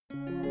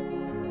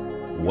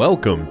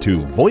Welcome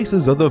to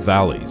Voices of the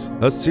Valleys,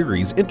 a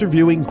series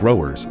interviewing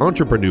growers,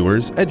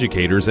 entrepreneurs,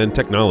 educators, and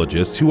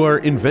technologists who are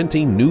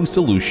inventing new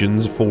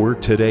solutions for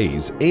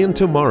today's and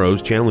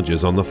tomorrow's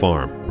challenges on the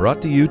farm.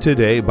 Brought to you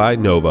today by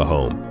Nova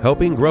Home,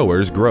 helping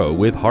growers grow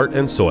with heart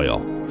and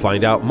soil.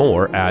 Find out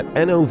more at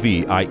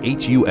novihum.com.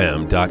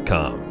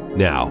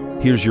 Now,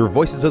 here's your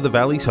Voices of the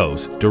Valleys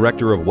host,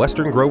 Director of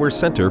Western Growers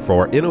Center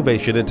for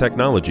Innovation and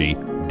Technology,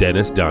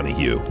 Dennis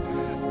Donahue.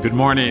 Good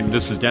morning.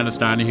 This is Dennis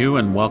Donahue,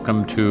 and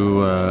welcome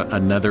to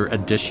another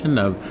edition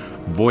of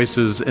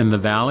Voices in the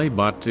Valley,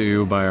 brought to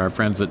you by our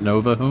friends at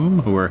Nova Home,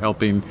 who are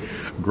helping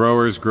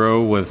growers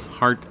grow with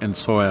heart and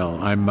soil.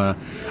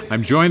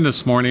 I'm joined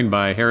this morning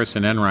by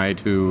Harrison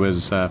Enright, who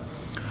is with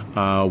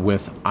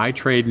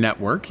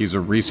iTradeNetwork. He's a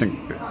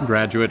recent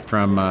graduate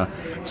from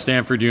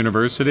Stanford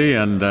University,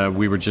 and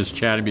we were just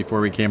chatting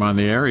before we came on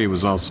the air. He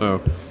was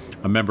also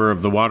a member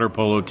of the water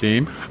polo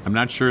team. I'm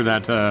not sure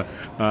that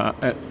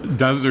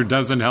does or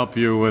doesn't help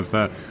you with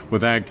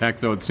ag tech,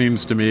 though it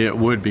seems to me it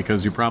would,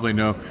 because you probably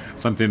know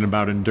something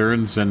about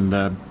endurance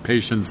and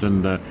patience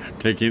and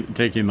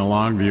taking the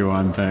long view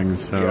on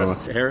things. So,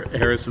 yes.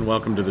 Harrison,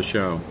 welcome to the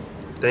show.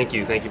 Thank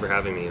you for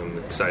having me. I'm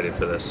excited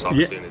for this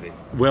opportunity. Yeah,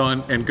 well,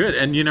 and good.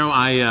 And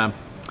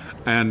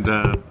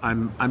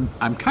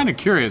I'm kind of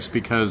curious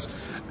because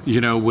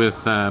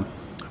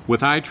with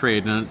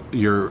iTrade and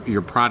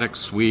your product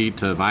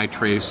suite of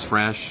iTrace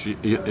Fresh,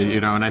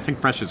 and I think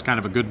Fresh is kind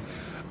of a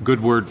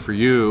good word for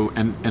you,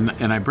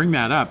 and I bring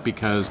that up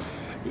because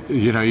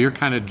you're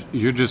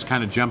just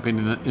kind of jumping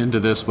into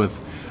this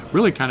with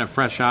really kind of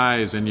fresh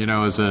eyes, and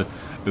as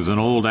an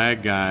old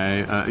ag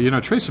guy,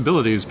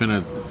 traceability has been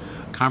a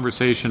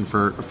conversation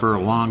for a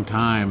long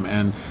time,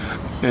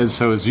 and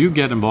so as you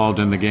get involved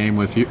in the game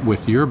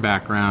with your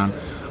background,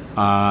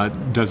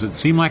 does it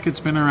seem like it's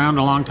been around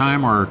a long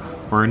time, or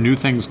are new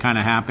things kind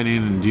of happening,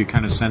 and do you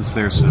kind of sense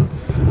there's some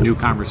new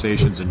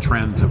conversations and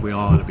trends that we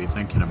all ought to be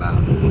thinking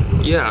about?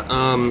 Yeah,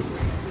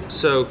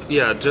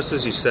 just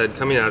as you said,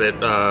 coming at it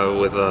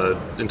with an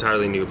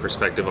entirely new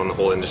perspective on the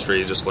whole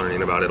industry, just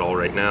learning about it all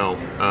right now,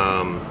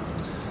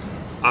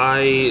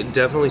 I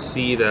definitely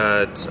see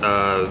that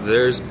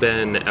there's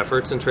been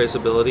efforts in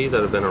traceability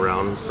that have been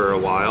around for a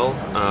while.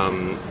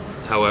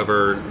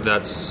 However,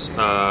 that's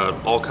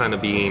all kind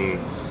of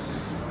being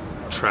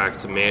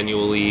tracked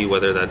manually,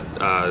 whether that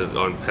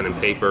on pen and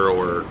paper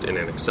or in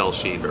an Excel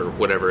sheet or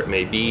whatever it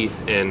may be,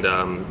 and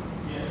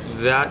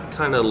that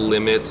kind of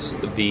limits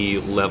the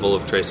level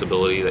of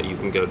traceability that you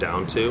can go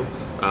down to,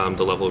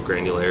 the level of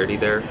granularity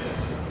there.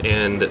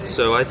 And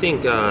so I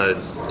think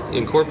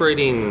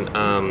incorporating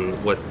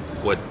what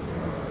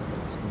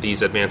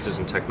these advances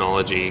in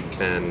technology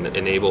can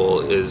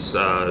enable is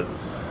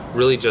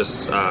really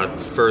just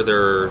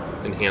further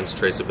enhance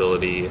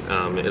traceability,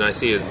 and I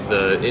see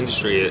the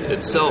industry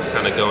itself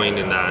kind of going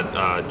in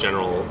that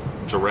general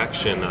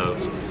direction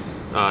of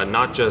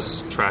not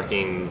just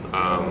tracking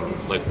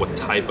like what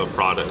type of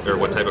product or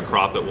what type of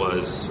crop it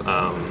was,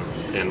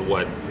 and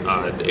what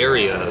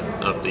area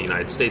of the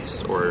United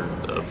States or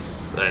of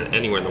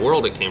anywhere in the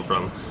world it came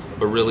from,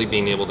 but really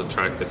being able to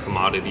track the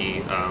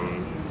commodity,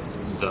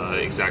 the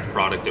exact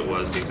product it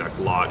was, the exact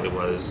lot it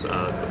was.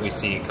 We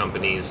see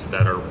companies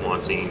that are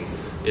wanting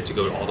it to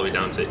go all the way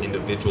down to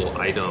individual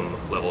item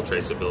level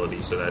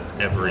traceability, so that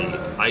every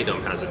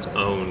item has its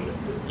own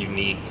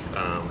unique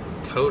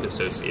code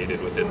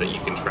associated with it that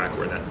you can track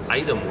where that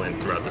item went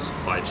throughout the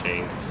supply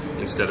chain,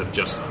 instead of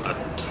just a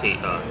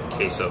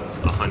case of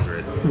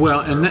 100. Well,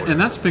 and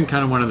that's been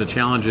kind of one of the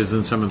challenges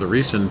in some of the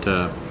recent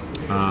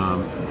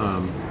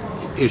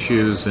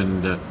issues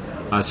and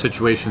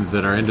situations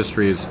that our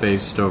industry has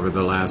faced over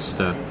the last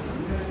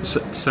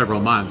several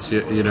months.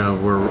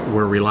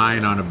 We're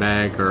relying on a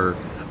bag or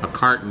a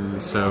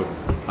carton. So,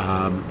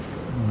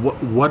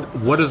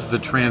 what does the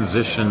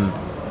transition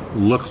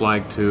look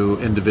like to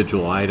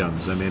individual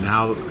items? I mean,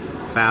 how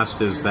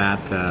fast is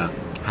that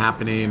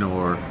happening,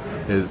 or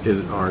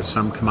are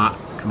some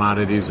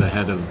commodities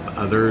ahead of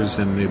others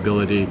in the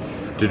ability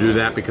to do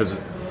that?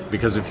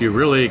 Because if you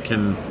really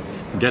can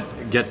get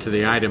to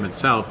the item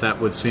itself, that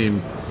would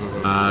seem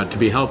to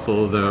be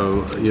helpful,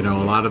 though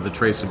a lot of the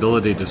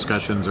traceability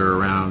discussions are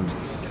around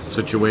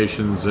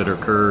situations that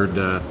occurred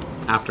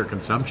after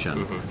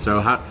consumption. Mm-hmm. So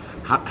how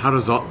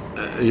does all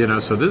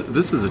so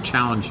this is a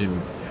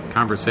challenging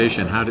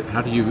conversation. How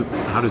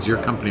does your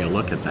company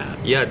look at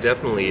that? Yeah,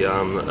 definitely.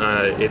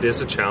 It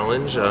is a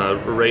challenge.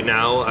 Right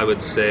now, I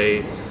would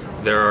say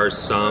there are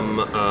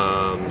some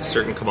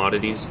certain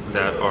commodities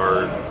that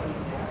are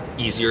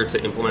easier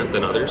to implement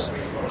than others,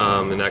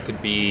 and that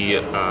could be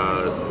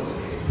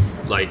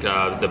like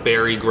the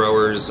berry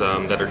growers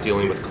that are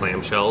dealing with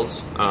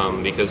clamshells,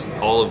 because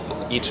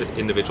each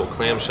individual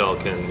clamshell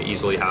can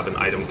easily have an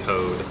item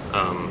code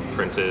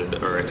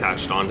printed or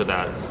attached onto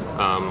that,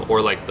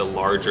 or like the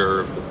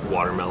larger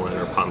watermelon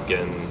or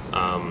pumpkin,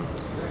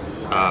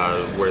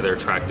 where they're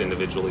tracked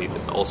individually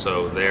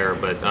also there.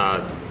 But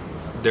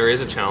there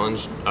is a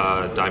challenge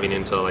diving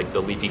into like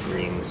the leafy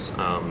greens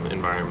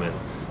environment,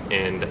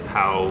 and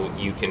how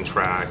you can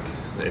track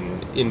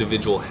an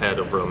individual head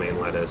of romaine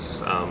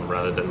lettuce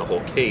rather than the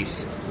whole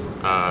case,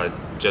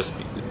 just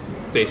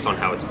based on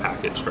how it's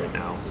packaged right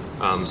now.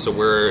 So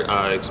we're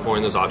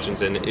exploring those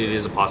options, and it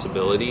is a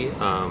possibility.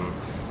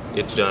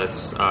 It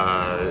just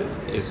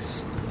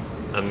is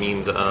a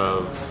means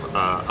of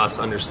us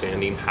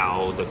understanding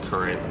how the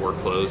current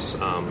workflows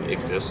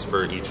exist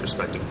for each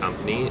respective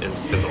company, and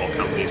because all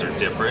companies are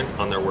different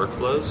on their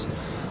workflows,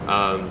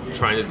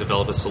 trying to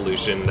develop a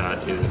solution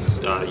that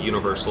is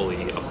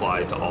universally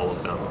applied to all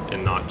of them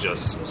and not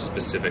just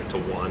specific to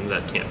one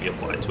that can't be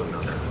applied to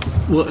another.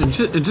 Well, and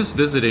just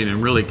visiting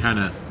and really kind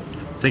of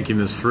thinking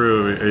this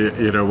through,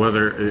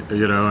 whether,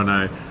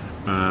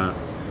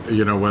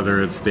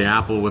 whether it's the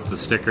apple with the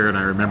sticker, and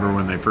I remember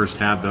when they first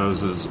had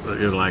those, is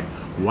like,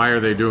 why are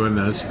they doing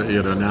this? But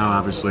now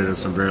obviously there's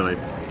some very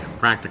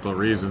practical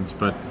reasons.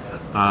 But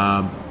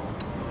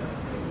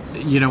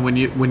when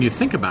you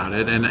think about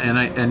it,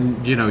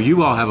 and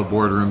you all have a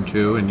boardroom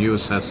too, and you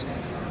assess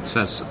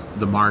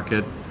the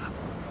market.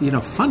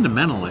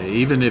 Fundamentally,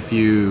 even if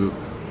you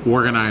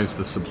organize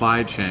the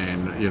supply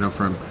chain,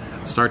 from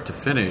start to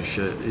finish,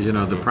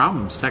 the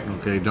problems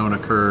technically don't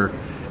occur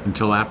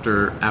until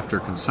after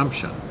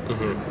consumption.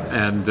 Mm-hmm.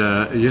 And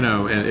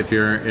and if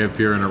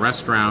you're in a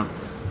restaurant,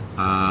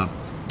 and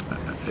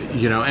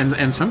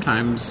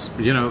sometimes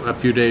a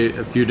few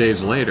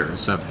days later.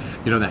 So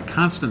that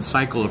constant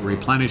cycle of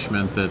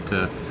replenishment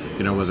that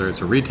whether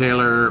it's a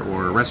retailer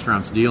or a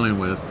restaurant's dealing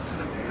with,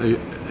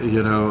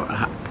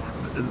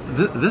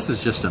 this is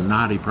just a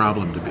knotty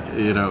problem to be,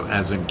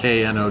 as in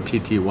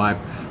KNOTTY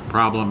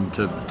problem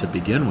to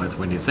begin with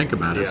when you think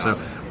about it. Yeah. So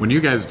when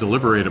you guys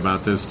deliberate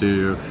about this,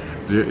 do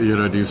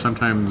you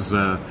sometimes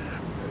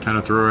kind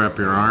of throw up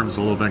your arms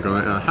a little bit and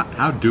go,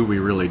 how do we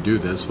really do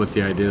this, with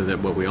the idea that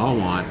what we all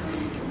want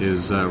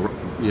is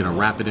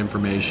rapid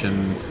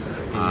information,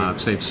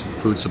 safe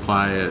food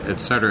supply,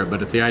 etc.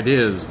 But if the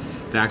idea is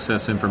to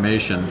access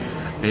information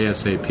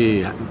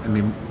ASAP, I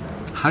mean,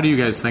 how do you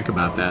guys think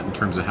about that in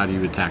terms of how do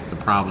you attack the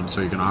problem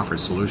so you can offer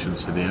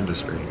solutions to the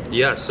industry?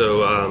 Yeah,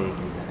 so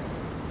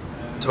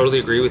totally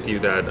agree with you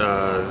that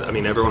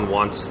everyone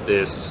wants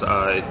this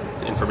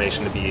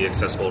information to be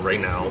accessible right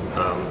now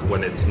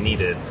when it's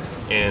needed,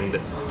 and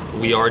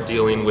we are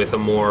dealing with a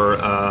more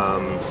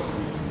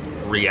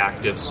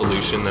reactive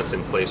solution that's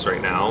in place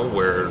right now,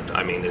 where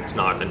it's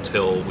not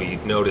until we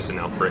notice an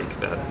outbreak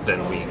that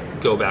then we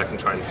go back and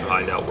try and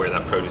find out where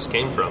that produce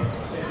came from.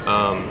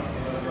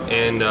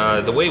 And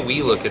the way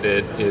we look at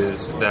it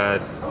is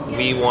that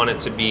we want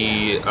it to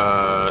be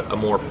a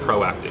more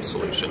proactive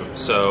solution.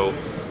 So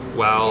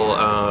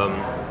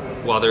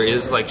while there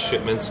is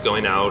shipments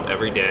going out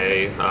every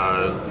day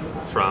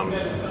from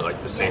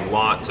the same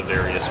lot to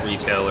various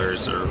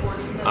retailers or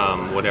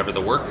whatever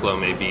the workflow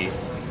may be,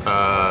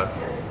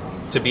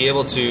 to be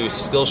able to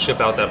still ship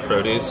out that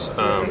produce,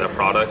 that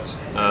product,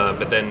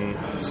 but then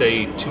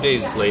say 2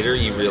 days later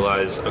you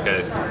realize,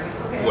 okay,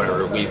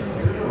 whatever, we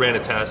ran a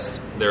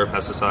test, there are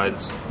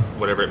pesticides,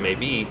 whatever it may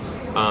be,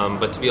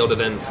 but to be able to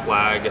then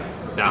flag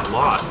that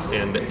lot,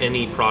 and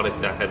any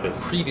product that had been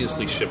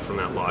previously shipped from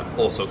that lot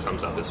also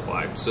comes up as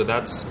flagged. So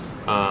that's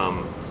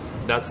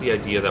the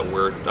idea that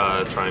we're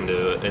trying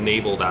to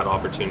enable that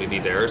opportunity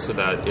there, so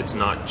that it's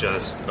not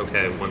just,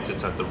 okay, once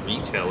it's at the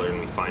retailer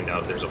and we find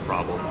out there's a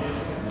problem,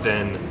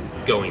 then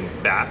going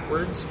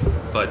backwards,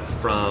 but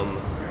from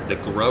the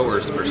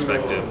grower's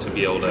perspective to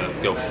be able to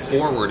go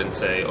forward and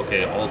say,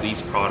 okay, all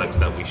these products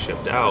that we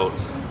shipped out,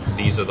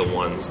 these are the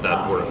ones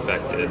that were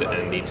affected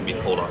and need to be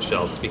pulled off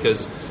shelves.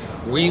 Because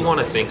we want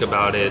to think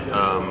about it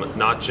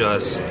not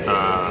just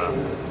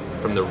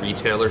from the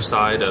retailer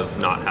side of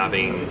not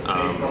having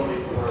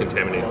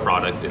contaminated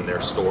product in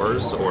their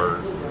stores or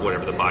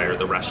whatever the buyer,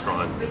 the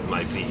restaurant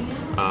might be,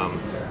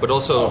 but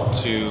also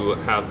to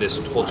have this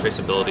whole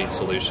traceability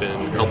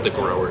solution help the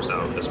growers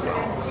out as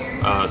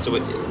well. So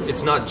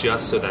it's not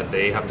just so that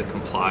they have to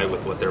comply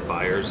with what their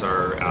buyers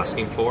are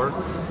asking for,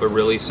 but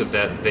really so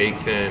that they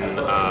can,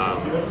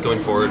 going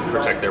forward,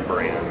 protect their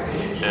brand.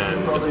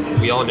 And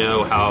we all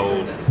know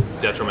how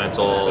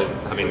detrimental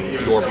having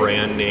your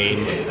brand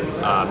name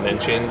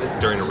mentioned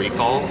during a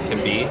recall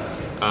can be.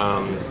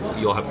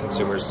 You'll have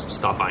consumers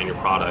stop buying your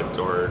product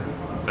or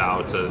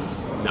vow to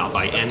not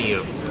buy any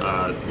of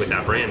with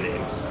that brand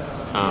name.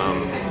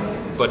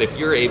 But if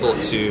you're able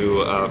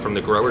to, from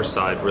the grower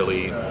side,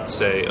 really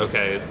say,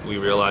 okay, we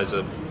realize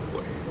that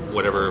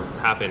whatever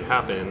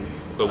happened,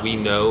 but we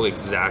know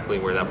exactly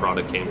where that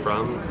product came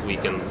from. We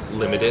can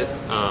limit it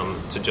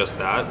to just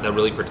that. That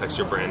really protects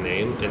your brand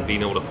name, and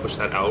being able to push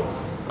that out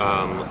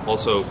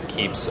also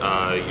keeps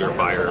your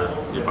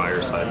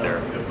buyer side there.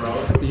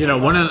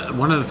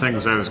 One of the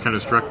things I was kind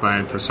of struck by,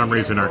 and for some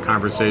reason our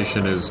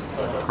conversation is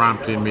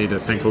prompting me to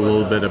think a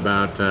little bit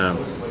about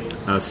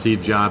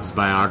Steve Jobs'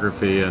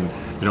 biography, and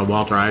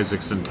Walter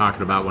Isaacson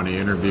talking about when he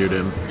interviewed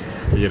him.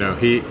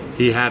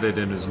 He had it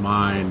in his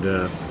mind.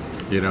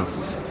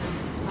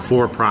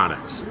 4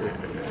 products,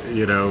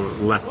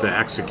 left to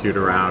execute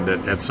around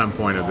at some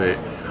point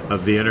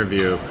of the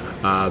interview,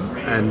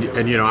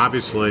 and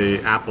obviously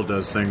Apple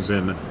does things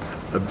in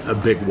a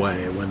big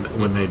way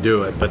when they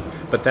do it.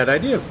 But that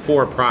idea of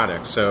 4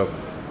 products, so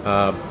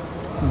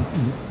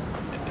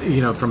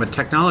from a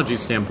technology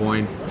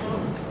standpoint,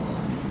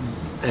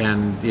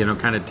 and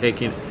kind of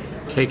taking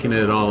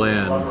it all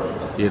in,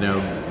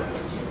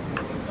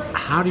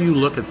 how do you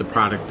look at the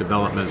product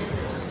development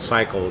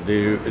cycle?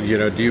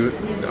 You're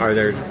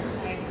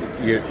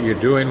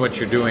doing what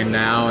you're doing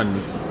now,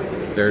 and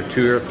there are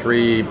 2 or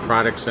 3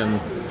 products in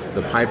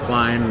the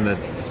pipeline that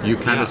you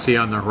kind of see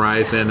on the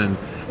horizon, and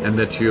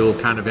that you'll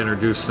kind of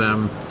introduce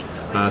them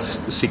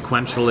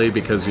sequentially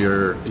because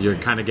you're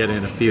kind of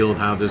getting a feel of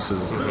how this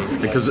is.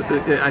 Because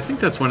I think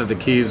that's one of the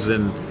keys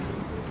in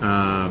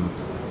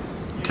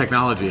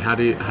technology. How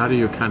do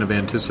you kind of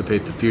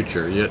anticipate the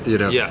future?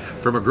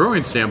 From a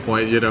growing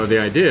standpoint, the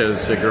idea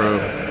is to grow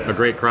a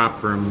great crop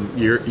from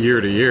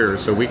year to year.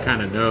 So we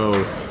kind of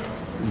know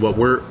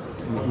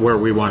where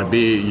we want to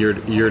be year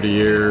to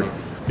year.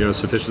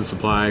 Sufficient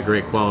supply,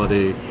 great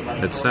quality,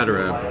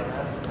 etc.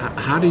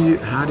 How do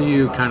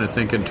you kind of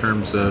think in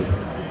terms of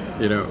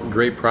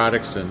great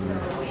products and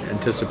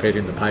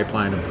anticipating the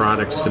pipeline of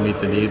products to meet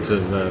the needs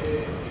of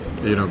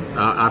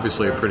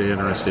obviously a pretty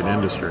interesting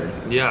industry?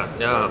 Yeah.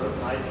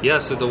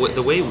 So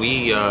the way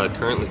we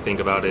currently think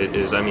about it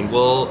is,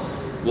 we'll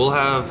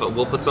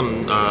put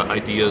some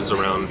ideas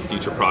around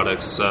future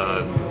products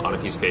on a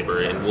piece of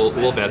paper, and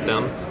we'll vet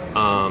them.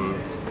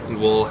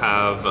 We'll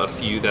have a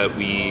few that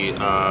we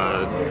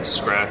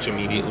scratch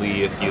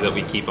immediately, a few that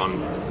we keep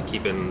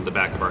in the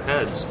back of our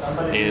heads.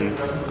 And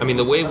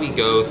the way we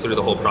go through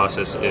the whole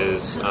process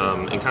is,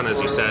 and kind of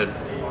as you said,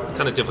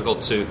 kind of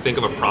difficult to think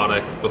of a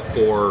product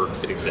before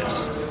it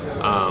exists.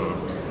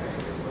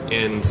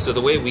 And so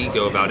the way we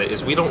go about it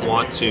is we don't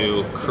want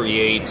to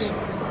create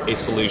a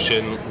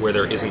solution where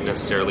there isn't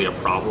necessarily a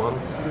problem,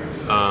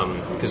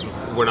 because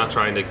we're not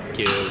trying to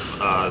give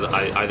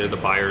either the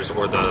buyers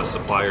or the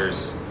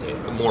suppliers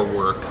more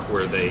work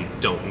where they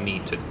don't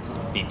need to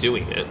be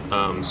doing it.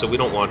 So we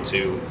don't want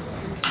to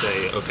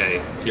say,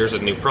 okay, here's a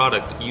new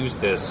product, use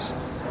this,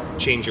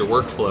 change your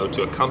workflow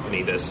to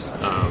accompany this.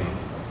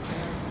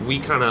 We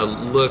kind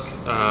of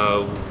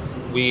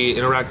we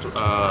interact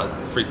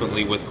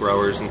frequently with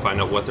growers and find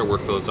out what their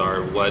workflows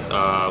are,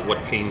 what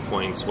pain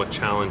points, what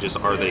challenges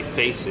are they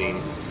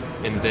facing,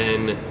 and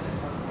then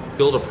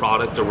build a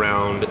product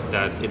around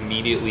that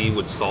immediately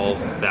would solve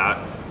that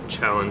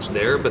challenge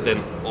there, but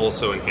then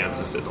also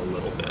enhances it a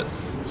little bit.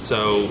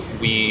 So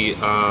we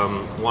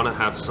want to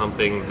have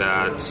something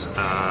that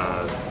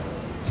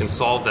can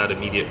solve that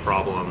immediate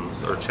problem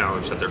or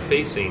challenge that they're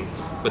facing,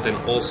 but then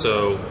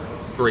also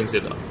brings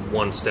it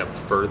one step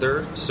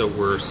further, so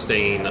we're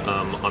staying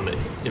on the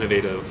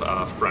innovative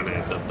front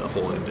end of the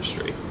whole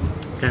industry.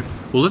 Okay.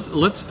 Well,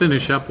 let's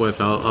finish up with.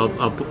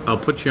 I'll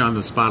put you on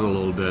the spot a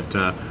little bit.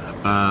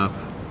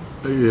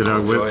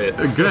 Enjoy it.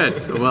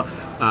 Good. Well,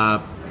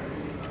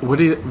 what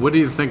do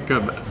you think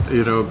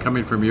of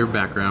coming from your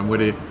background? What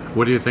do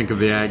you think of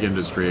the ag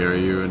industry? Are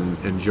you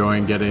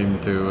enjoying getting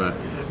to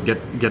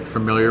get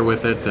familiar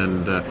with it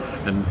and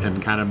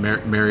kind of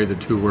marry the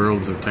two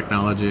worlds of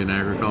technology and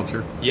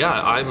agriculture? Yeah,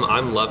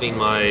 I'm loving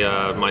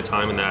my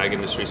time in the ag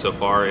industry so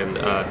far, and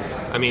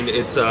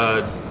it's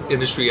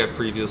industry I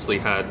previously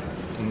had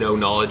no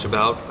knowledge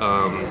about,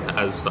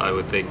 as I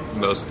would think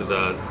most of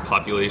the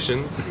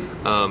population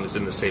is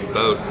in the same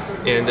boat,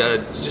 and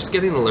just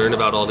getting to learn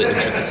about all the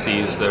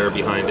intricacies that are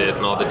behind it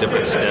and all the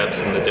different steps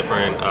and the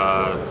different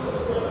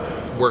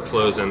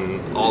workflows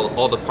and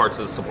all the parts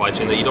of the supply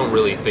chain that you don't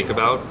really think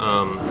about,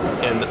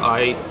 and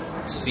I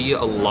see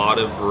a lot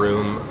of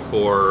room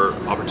for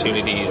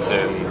opportunities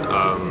and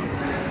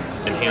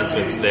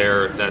enhancements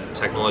there that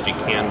technology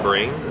can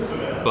bring,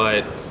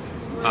 but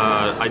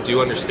I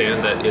do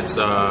understand that it's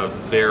a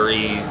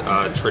very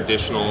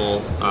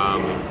traditional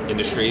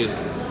industry.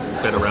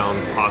 Been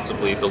around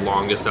possibly the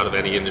longest out of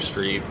any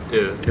industry.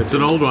 It's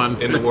an old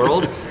one in the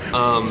world.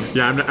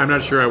 I'm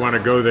not sure I want to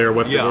go there.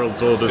 What the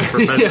world's oldest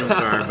professions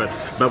are,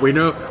 but we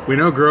know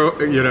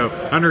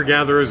hunter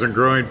gatherers and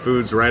growing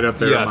foods right up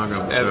there among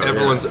them. So, and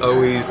everyone's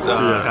always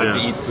had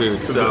to eat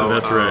food. So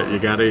that's right. You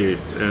got to eat,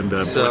 and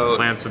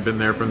plants have been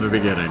there from the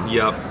beginning.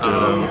 Yep.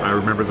 I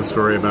remember the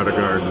story about a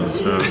garden.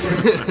 So.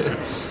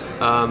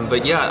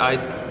 But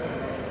yeah,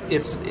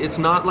 It's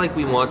not like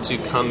we want to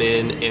come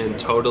in and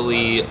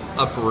totally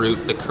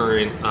uproot the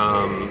current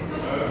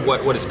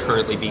what is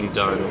currently being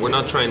done. We're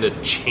not trying to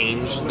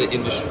change the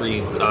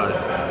industry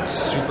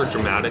super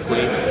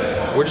dramatically.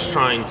 We're just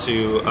trying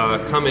to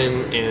come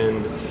in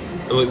and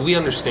we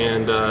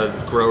understand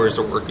growers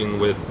are working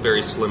with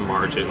very slim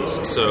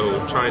margins,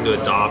 so trying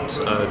to adopt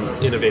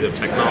innovative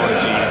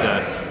technology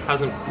that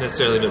hasn't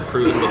necessarily been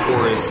proven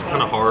before is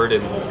kind of hard,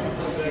 and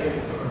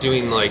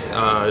doing like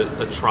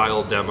a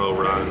trial demo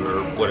run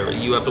or whatever,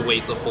 you have to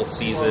wait the full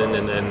season,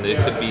 and then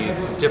it could be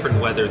different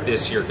weather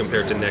this year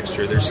compared to next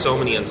year. There's so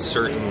many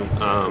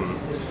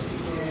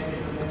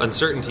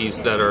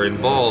uncertainties that are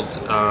involved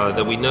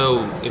that we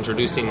know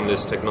introducing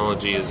this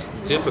technology is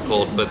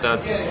difficult, but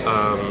that's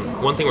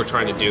one thing we're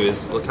trying to do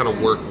is kind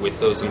of work with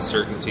those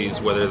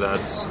uncertainties, whether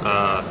that's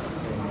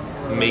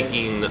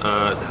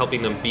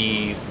helping them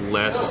be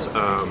less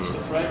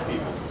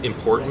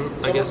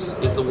important, I guess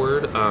is the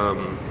word,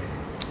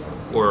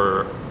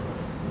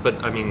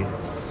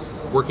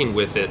 working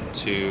with it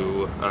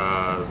to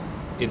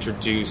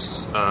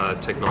introduce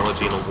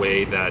technology in a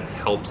way that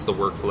helps the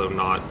workflow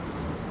not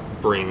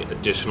bring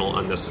additional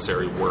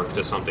unnecessary work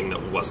to something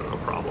that wasn't a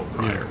problem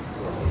prior.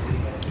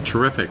 Yeah.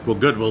 Terrific. Well,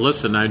 good. Well,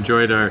 listen, I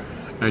enjoyed our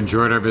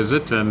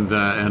visit, and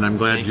I'm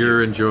glad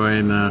you're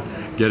enjoying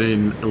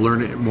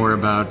learning more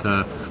about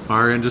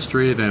our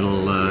industry, and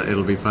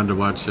it'll be fun to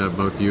watch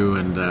both you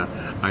and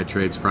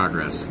iTrade's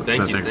progress.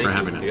 Thanks for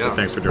having us. Yeah.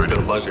 Thanks for joining us.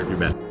 It's been a pleasure. You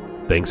bet.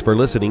 Thanks for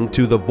listening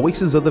to the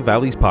Voices of the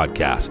Valleys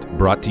podcast,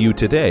 brought to you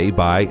today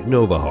by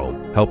Nova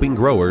Home, helping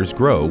growers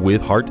grow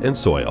with heart and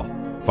soil.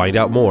 Find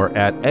out more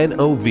at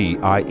novihum.com.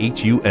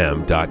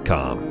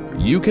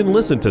 You can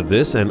listen to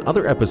this and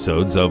other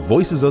episodes of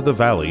Voices of the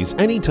Valleys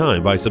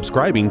anytime by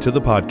subscribing to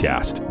the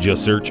podcast.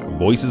 Just search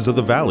Voices of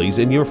the Valleys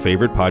in your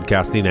favorite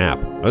podcasting app.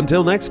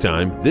 Until next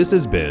time, this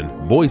has been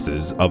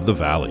Voices of the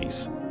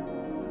Valleys.